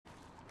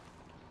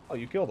Oh,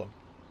 you killed him.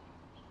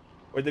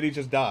 Or did he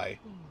just die?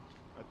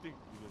 I think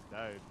he just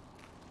died.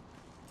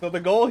 So the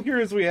goal here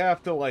is we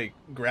have to, like,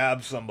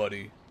 grab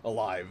somebody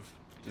alive.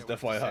 Just Yeah,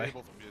 we FYI.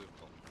 disabled the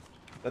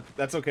vehicle.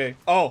 That's okay.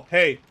 Oh,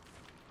 hey.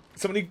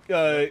 Somebody,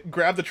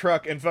 grab the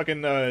truck and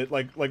fucking,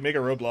 like make a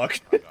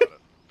roadblock. I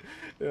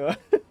got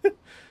it.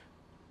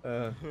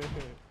 Yeah.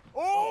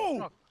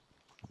 Oh!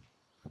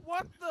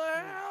 What the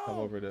hell? Come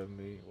over to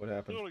me. What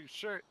happened? Holy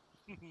shit.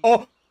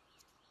 Oh!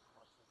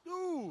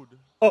 Dude!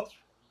 Oh!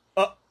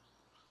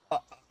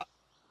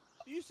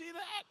 Do you see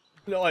that?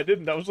 No, I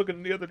didn't. I was looking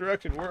in the other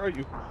direction. Where are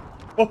you?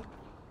 Oh!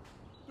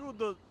 Dude,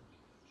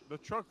 the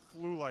truck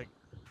flew like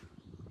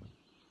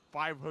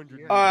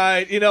 500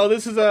 Alright, you know,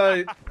 this is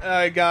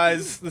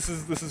guys, this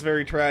is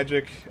very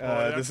tragic.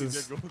 This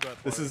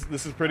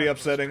is pretty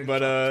upsetting,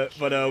 but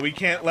we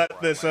can't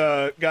let this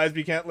guys,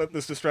 we can't let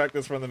this distract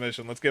us from the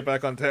mission. Let's get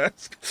back on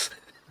task.